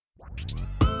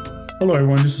Hello,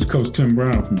 everyone. This is Coach Tim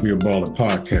Brown from Be a Baller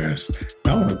Podcast.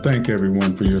 I want to thank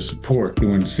everyone for your support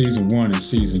during Season 1 and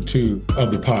Season 2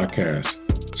 of the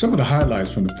podcast. Some of the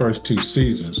highlights from the first 2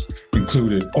 seasons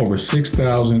included over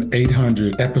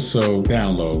 6,800 episode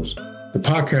downloads. The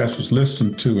podcast was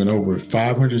listened to in over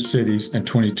 500 cities and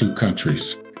 22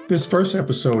 countries. This first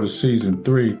episode of Season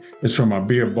 3 is from our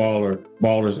Be a Baller,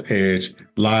 Baller's Edge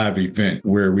live event,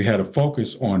 where we had a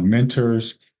focus on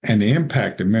mentors and the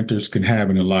impact that mentors can have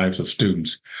in the lives of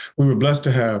students. We were blessed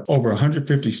to have over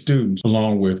 150 students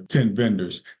along with 10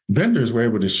 vendors. Vendors were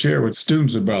able to share with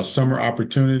students about summer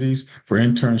opportunities for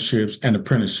internships and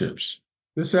apprenticeships.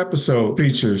 This episode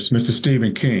features Mr.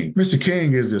 Stephen King. Mr.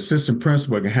 King is the assistant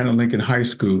principal at Gahanna Lincoln High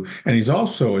School, and he's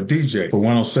also a DJ for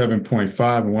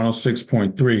 107.5 and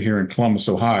 106.3 here in Columbus,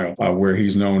 Ohio, where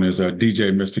he's known as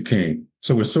DJ Mr. King.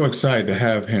 So we're so excited to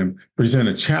have him present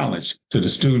a challenge to the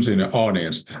students in the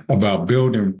audience about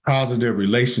building positive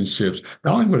relationships,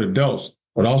 not only with adults,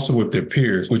 but also with their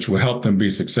peers, which will help them be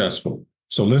successful.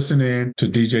 So listen in to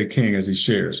DJ King as he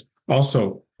shares.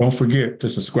 Also, don't forget to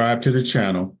subscribe to the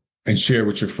channel and share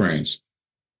with your friends.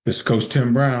 This is Coach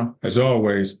Tim Brown. As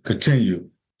always, continue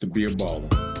to be a baller.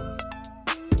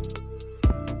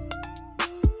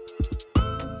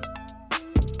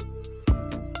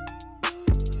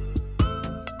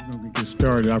 We're going to get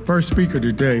started. Our first speaker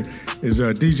today is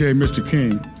DJ Mr.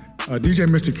 King. DJ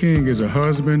Mr. King is a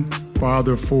husband,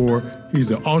 father of 4. He's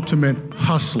the ultimate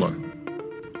hustler.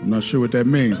 I'm not sure what that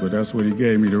means, but that's what he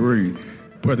gave me to read.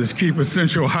 Whether it's keeping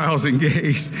Central Ohio's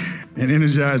engaged and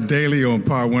energized daily on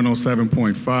Power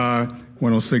 107.5,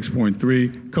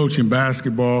 106.3, coaching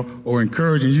basketball, or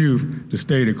encouraging youth to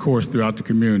stay the course throughout the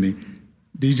community,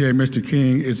 DJ Mr.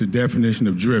 King is the definition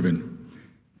of driven.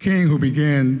 King, who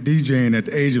began DJing at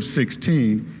the age of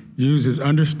 16, used his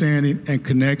understanding and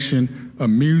connection of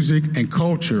music and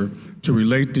culture to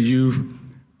relate to youth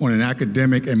on an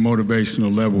academic and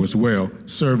motivational level as well,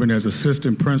 serving as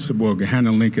assistant principal at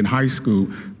Gahanna Lincoln High School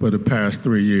for the past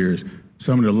 3 years.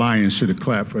 Some of the Lions should have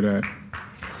clapped for that.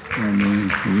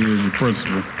 He is the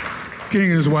principal. King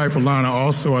and his wife, Alana,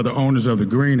 also are the owners of the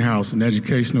Greenhouse, an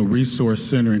educational resource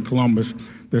center in Columbus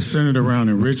that's centered around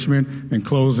enrichment and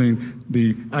closing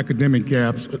the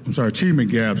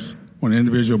achievement gaps on an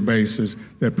individual basis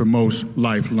that promotes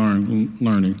lifelong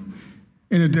learning.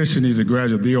 In addition, he's a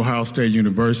graduate of The Ohio State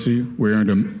University, where he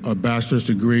earned a bachelor's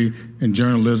degree in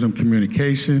journalism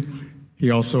communication.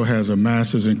 He also has a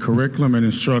master's in curriculum and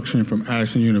instruction from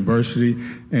Ashland University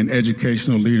and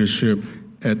educational leadership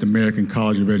at the American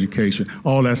College of Education.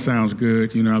 All that sounds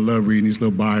good. You know, I love reading these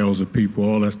little bios of people.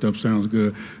 All that stuff sounds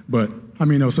good. But,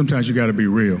 sometimes you got to be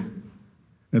real.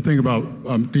 The thing about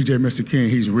DJ Mr. King,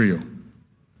 he's real.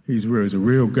 He's real. He's a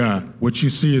real guy. What you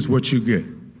see is what you get.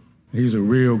 He's a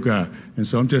real guy. And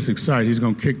so I'm just excited. He's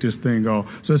going to kick this thing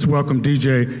off. So let's welcome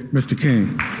DJ Mr.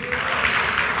 King.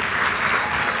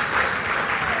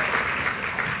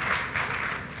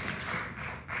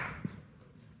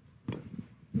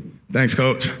 Thanks,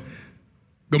 Coach.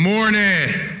 Good morning.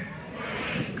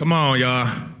 Come on,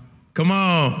 y'all. Come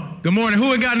on. Good morning. Who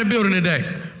we got in the building today?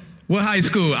 What high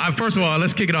school? First of all,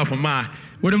 let's kick it off with mine.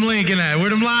 Where them Lincoln at? Where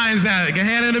them Lions at?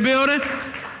 Gahanna in the building?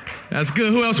 That's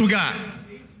good. Who else we got?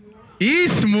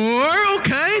 Eastmoor,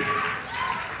 okay.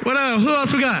 What else? Who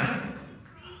else we got?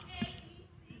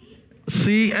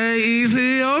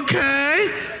 CAEC,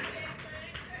 okay.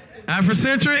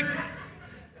 Afrocentric.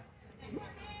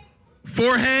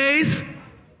 Fort Hayes.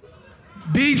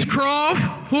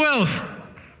 Beechcroft. Who else?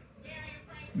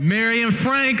 Marion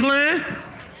Franklin.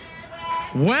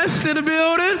 West in the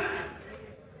building.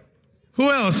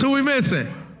 Who else? Who we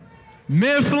missing?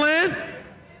 Mifflin.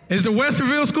 Is the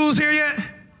Westerville schools here yet?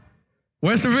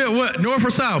 Westerville, what? North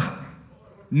or South?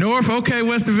 North, okay,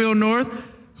 Westerville North.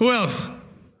 Who else?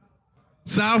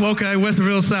 South, okay,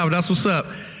 Westerville South, that's what's up.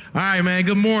 All right, man,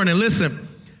 good morning. Listen,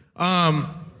 I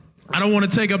don't want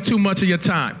to take up too much of your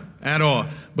time at all,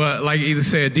 but like either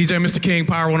said, DJ Mr. King,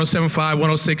 Power 107.5,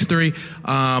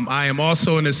 106.3. I am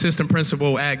also an assistant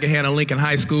principal at Gahanna Lincoln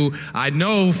High School. I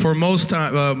know for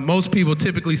most people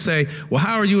typically say, well,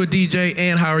 how are you a DJ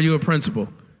and how are you a principal,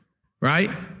 right?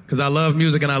 Because I love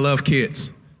music and I love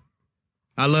kids.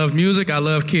 I love music, I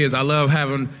love kids. I love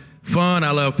having fun,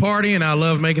 I love partying, I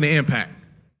love making an impact.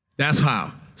 That's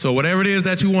how. So whatever it is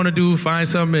that you want to do, find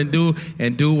something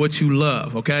and do what you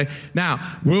love, okay? Now,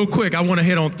 real quick, I want to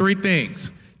hit on 3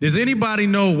 things. Does anybody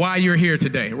know why you're here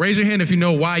today? Raise your hand if you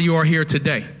know why you are here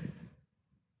today.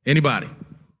 Anybody?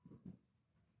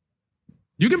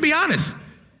 You can be honest.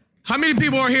 How many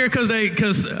people are here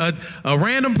because a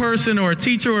random person or a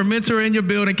teacher or a mentor in your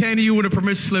building came to you with a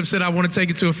permission slip, said, I want to take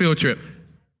you to a field trip?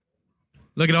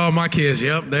 Look at all my kids.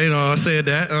 Yep, they know I said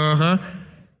that.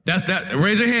 That's that.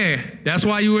 Raise your hand. That's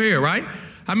why you were here, right?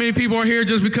 How many people are here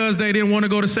just because they didn't want to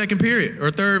go to second period or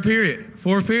third period,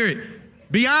 fourth period?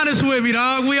 Be honest with me,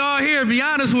 dog. We all here. Be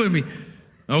honest with me.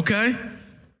 Okay?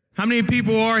 How many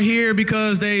people are here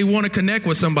because they want to connect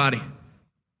with somebody?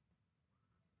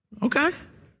 Okay.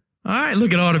 All right.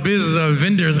 Look at all the business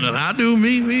vendors and I do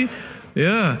me.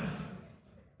 Yeah.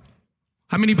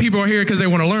 How many people are here because they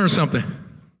want to learn something?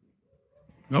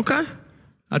 Okay.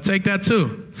 I take that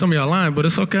too. Some of y'all lying, but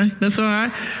it's okay. That's all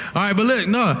right. All right, but look,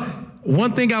 no.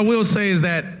 One thing I will say is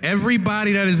that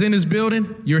everybody that is in this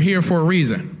building, you're here for a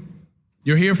reason.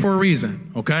 You're here for a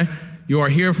reason, okay? You are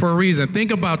here for a reason.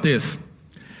 Think about this.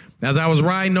 As I was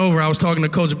riding over, I was talking to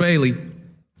Coach Bailey,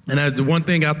 and the one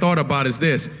thing I thought about is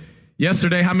this.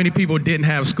 Yesterday, how many people didn't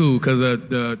have school because of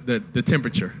the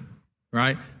temperature,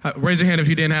 right? Raise your hand if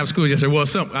you didn't have school yesterday. Well,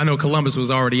 I know Columbus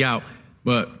was already out,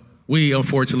 but we,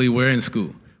 unfortunately, were in school.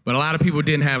 But a lot of people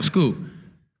didn't have school.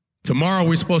 Tomorrow,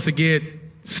 we're supposed to get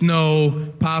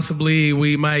snow. Possibly,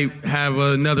 we might have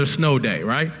another snow day,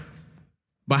 right?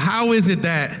 But how is it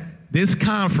that this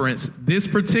conference, this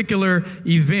particular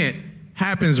event,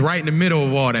 happens right in the middle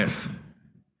of all this?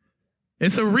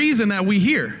 It's a reason that we're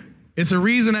here. It's a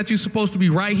reason that you're supposed to be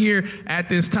right here at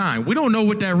this time. We don't know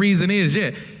what that reason is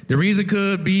yet. The reason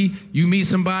could be you meet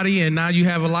somebody and now you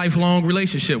have a lifelong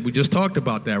relationship. We just talked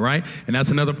about that, right? And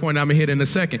that's another point I'm going to hit in a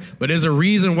second. But there's a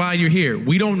reason why you're here.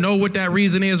 We don't know what that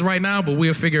reason is right now, but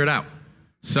we'll figure it out.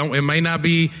 So it may not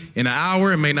be in an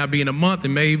hour, it may not be in a month, it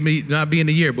may not be in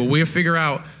a year, but we'll figure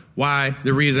out why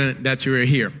the reason that you're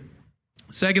here.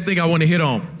 Second thing I want to hit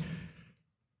on.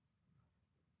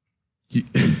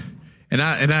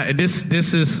 And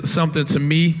this is something to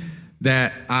me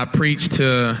that I preach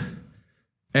to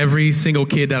every single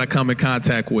kid that I come in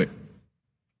contact with.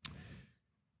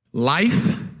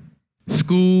 Life,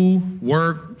 school,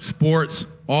 work, sports,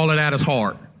 all of that is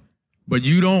hard. But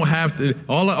you don't have to,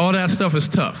 all that stuff is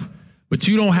tough. But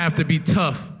you don't have to be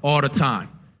tough all the time.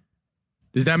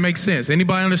 Does that make sense?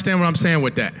 Anybody understand what I'm saying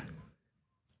with that?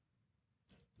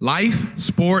 Life,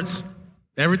 sports,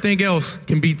 everything else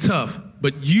can be tough.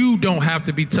 But you don't have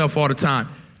to be tough all the time.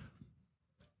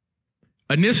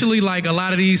 Initially, like a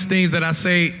lot of these things that I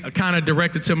say are kind of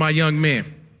directed to my young men.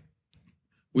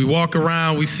 We walk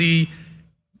around, we see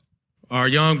our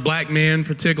young black men in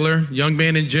particular, young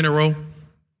men in general.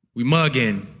 We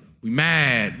mugging, we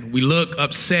mad, we look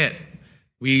upset.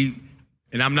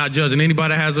 And I'm not judging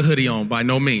anybody that has a hoodie on, by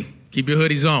no means. Keep your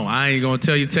hoodies on. I ain't going to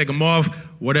tell you to take them off,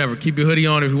 whatever. Keep your hoodie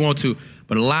on if you want to.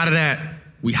 But a lot of that,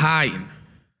 we hiding.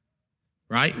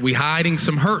 Right? We hiding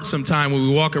some hurt sometime when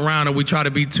we walk around and we try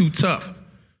to be too tough.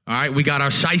 All right? We got our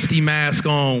shiesty mask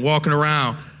on, walking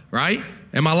around. Right?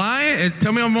 Am I lying?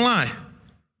 Tell me I'm lying.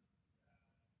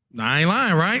 No, I ain't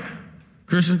lying, right?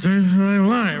 Christian, I ain't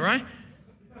lying, right?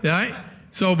 All right?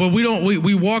 So, but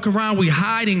we walk around, we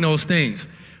hiding those things.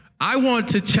 I want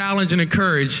to challenge and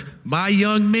encourage my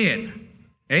young men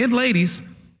and ladies,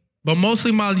 but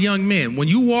mostly my young men. When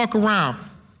you walk around,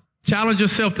 challenge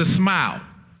yourself to smile.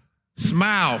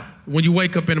 Smile when you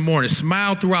wake up in the morning.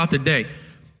 Smile throughout the day.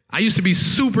 I used to be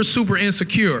super, super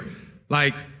insecure.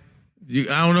 Like,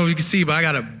 I don't know if you can see, but I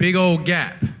got a big old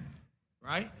gap,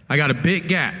 right? I got a big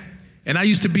gap. And I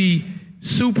used to be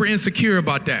super insecure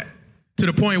about that to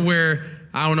the point where,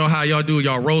 I don't know how y'all do,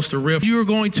 y'all roast or riff. You're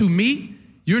going to meet,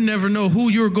 you never know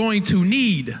who you're going to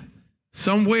need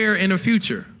somewhere in the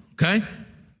future, okay?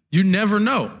 You never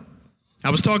know.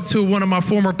 I was talking to one of my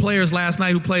former players last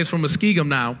night who plays for Muskegum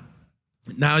now.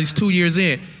 Now he's 2 years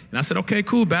in. And I said, okay,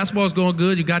 cool. Basketball's going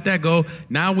good. You got that goal.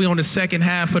 Now we on the second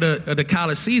half of the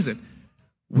college season.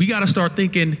 We got to start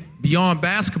thinking beyond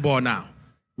basketball now.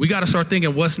 We got to start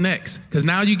thinking what's next. Because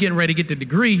now you're getting ready to get the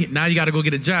degree. Now you got to go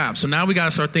get a job. So now we got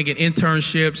to start thinking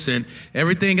internships and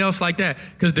everything else like that.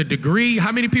 Because the degree,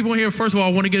 how many people here, first of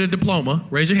all, want to get a diploma?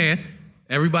 Raise your hand.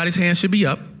 Everybody's hand should be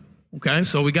up. Okay,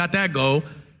 so we got that goal.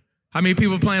 How many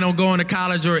people plan on going to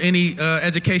college or any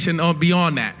education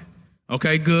beyond that?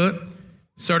 Okay, good.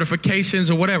 Certifications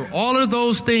or whatever. All of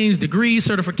those things, degrees,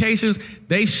 certifications,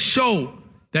 they show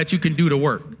that you can do the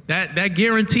work. That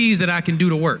guarantees that I can do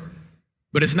the work.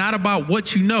 But it's not about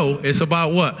what you know. It's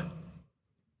about what?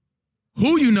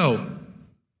 Who you know.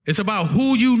 It's about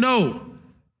who you know.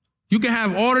 You can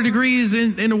have all the degrees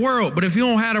in the world, but if you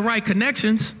don't have the right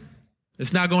connections,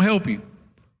 it's not going to help you.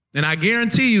 And I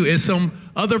guarantee you it's some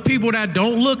other people that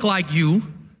don't look like you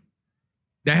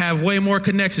that have way more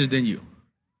connections than you.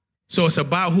 So it's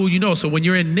about who you know. So when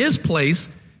you're in this place,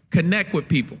 connect with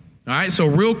people. All right, so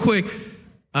real quick, we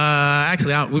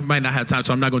might not have time,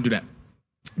 so I'm not going to do that.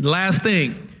 The last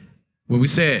thing, When we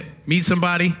said, meet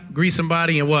somebody, greet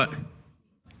somebody, and what?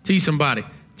 Teach somebody.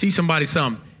 Teach somebody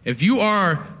something. If you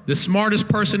are the smartest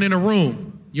person in the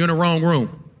room, you're in the wrong room.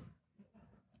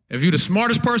 If you're the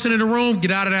smartest person in the room, get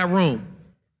out of that room.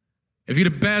 If you're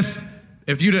the best,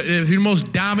 if you're the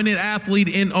most dominant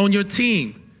athlete on your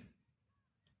team,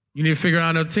 you need to figure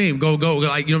out another team. Go,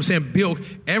 like, you know what I'm saying? Build.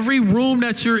 Every room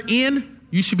that you're in,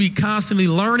 you should be constantly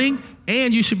learning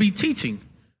and you should be teaching.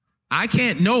 I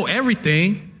can't know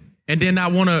everything and then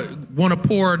not want to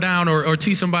pour down or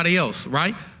teach somebody else,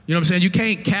 right? You know what I'm saying? You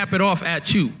can't cap it off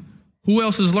at you. Who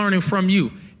else is learning from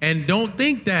you? And don't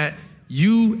think that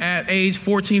you at age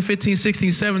 14, 15,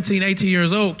 16, 17, 18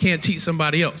 years old can't teach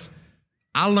somebody else.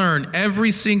 I learn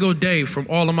every single day from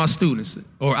all of my students,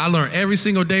 or I learn every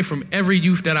single day from every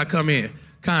youth that I come in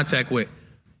contact with.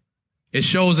 It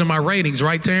shows in my ratings,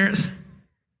 right, Terrence?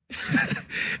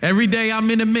 Every day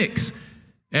I'm in the mix.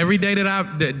 Every day that I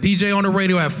DJ on the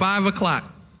radio at 5 o'clock,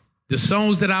 the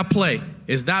songs that I play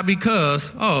is not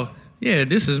because, oh, yeah,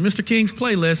 this is Mr. King's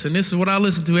playlist and this is what I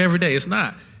listen to every day. It's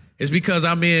not. It's because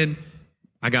I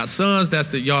got sons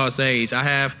that's y'all's age. I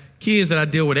have kids that I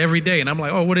deal with every day, and I'm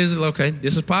like, oh, what is it? Okay,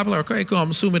 this is popular. Okay, cool.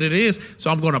 I'm assuming it is.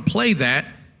 So I'm going to play that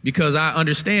because I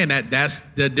understand that that's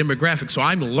the demographic. So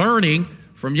I'm learning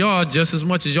from y'all just as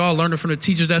much as y'all learning from the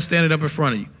teachers that's standing up in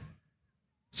front of you.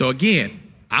 So again,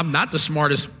 I'm not the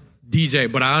smartest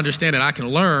DJ, but I understand that I can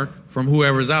learn from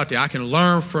whoever's out there. I can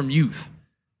learn from youth.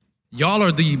 Y'all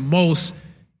are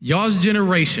y'all's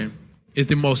generation is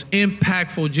the most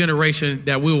impactful generation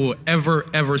that we will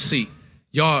ever see.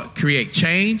 Y'all create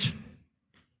change.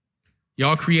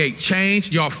 Y'all create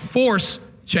change. Y'all force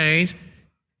change.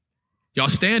 Y'all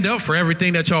stand up for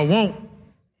everything that y'all want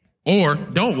or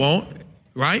don't want,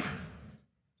 right?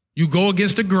 You go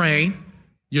against the grain.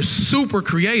 You're super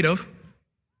creative.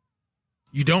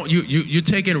 You're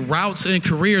taking routes and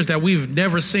careers that we've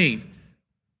never seen.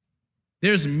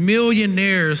 There's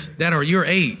millionaires that are your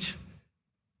age,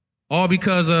 all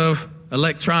because of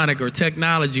electronic or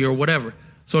technology or whatever.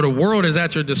 So the world is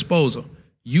at your disposal.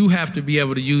 You have to be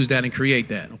able to use that and create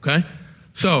that, okay?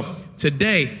 So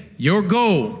today, your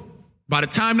goal, by the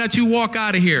time that you walk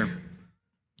out of here,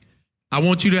 I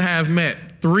want you to have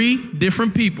met 3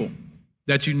 different people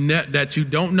that you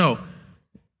don't know.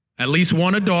 At least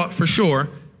one adult for sure,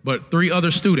 but 3 other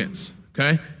students,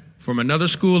 okay? From another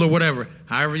school or whatever.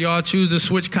 However y'all choose to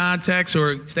switch contacts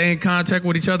or stay in contact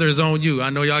with each other is on you.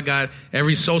 I know y'all got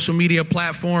every social media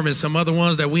platform and some other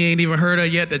ones that we ain't even heard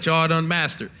of yet that y'all done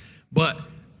mastered. But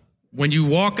when you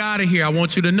walk out of here, I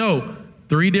want you to know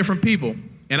 3 different people.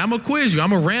 And I'm going to quiz you. I'm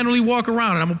going to randomly walk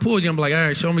around and I'm going to pull you. I'm like, all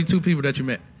right, show me 2 people that you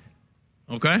met.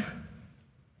 Okay?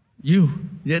 You.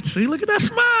 Yeah, see, look at that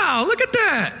smile. Look at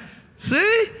that.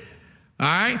 See? All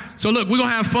right? So look, we're going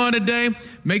to have fun today.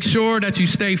 Make sure that you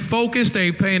stay focused,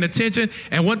 stay paying attention.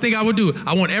 And one thing I would do,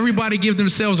 I want everybody to give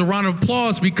themselves a round of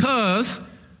applause because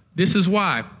this is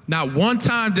why. Not one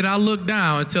time did I look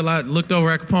down until I looked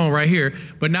over at Capone right here,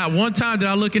 but not one time did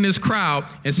I look in this crowd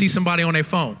and see somebody on their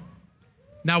phone.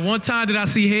 Not one time did I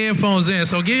see headphones in.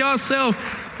 So give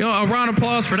yourself a round of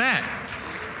applause for that.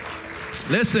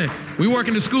 Listen, we work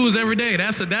in the schools every day.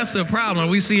 That's a problem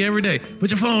we see every day.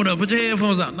 Put your phone up, put your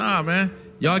headphones out. Nah, man.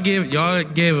 Y'all gave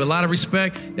a lot of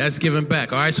respect. That's giving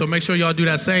back, all right? So make sure y'all do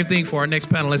that same thing for our next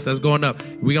panelist that's going up.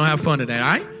 We're going to have fun today, all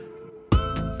right?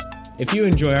 If you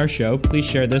enjoy our show, please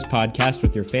share this podcast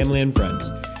with your family and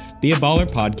friends. Be a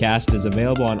Baller podcast is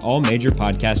available on all major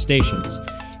podcast stations.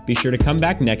 Be sure to come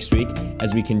back next week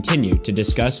as we continue to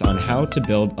discuss on how to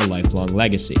build a lifelong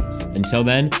legacy. Until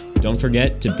then, don't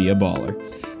forget to be a baller.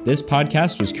 This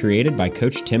podcast was created by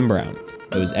Coach Tim Brown.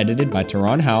 It was edited by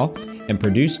Teron Howell and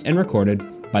produced and recorded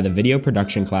by the video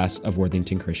production class of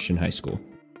Worthington Christian High School.